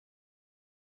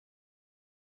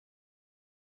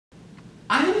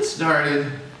I think it started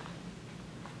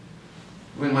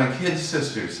when my kid's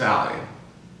sister, Sally,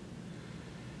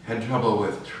 had trouble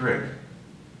with trig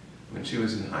when she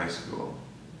was in high school.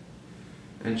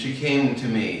 And she came to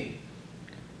me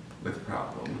with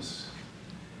problems.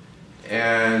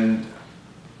 And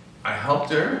I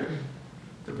helped her,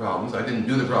 the problems. I didn't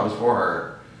do the problems for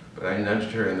her, but I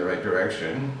nudged her in the right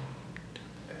direction.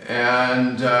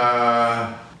 And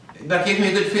that gave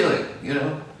me a good feeling, you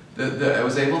know. I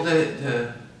was able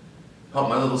to help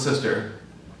my little sister.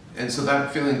 And so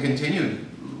that feeling continued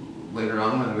later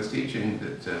on when I was teaching,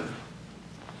 that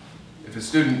if a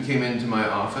student came into my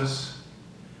office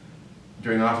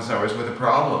during office hours with a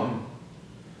problem,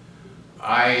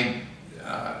 I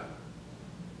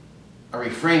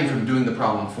refrained from doing the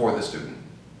problem for the student.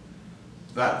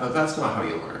 That's not how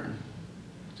you learn.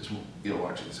 Just, you know,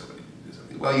 watching somebody do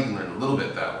something. Well, you can learn a little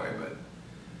bit that way, but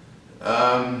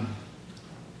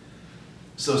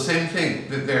so same thing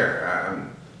there.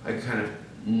 I kind of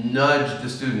nudged the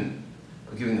student,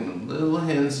 giving them little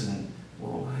hints and,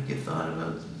 well, have you thought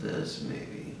about this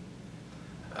maybe?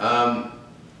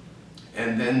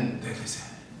 And then they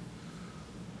said,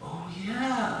 oh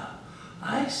yeah,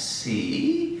 I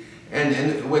see.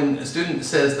 And when a student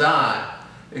says that,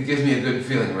 it gives me a good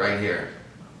feeling right here.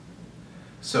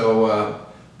 So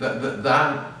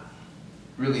that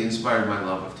really inspired my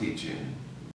love of teaching.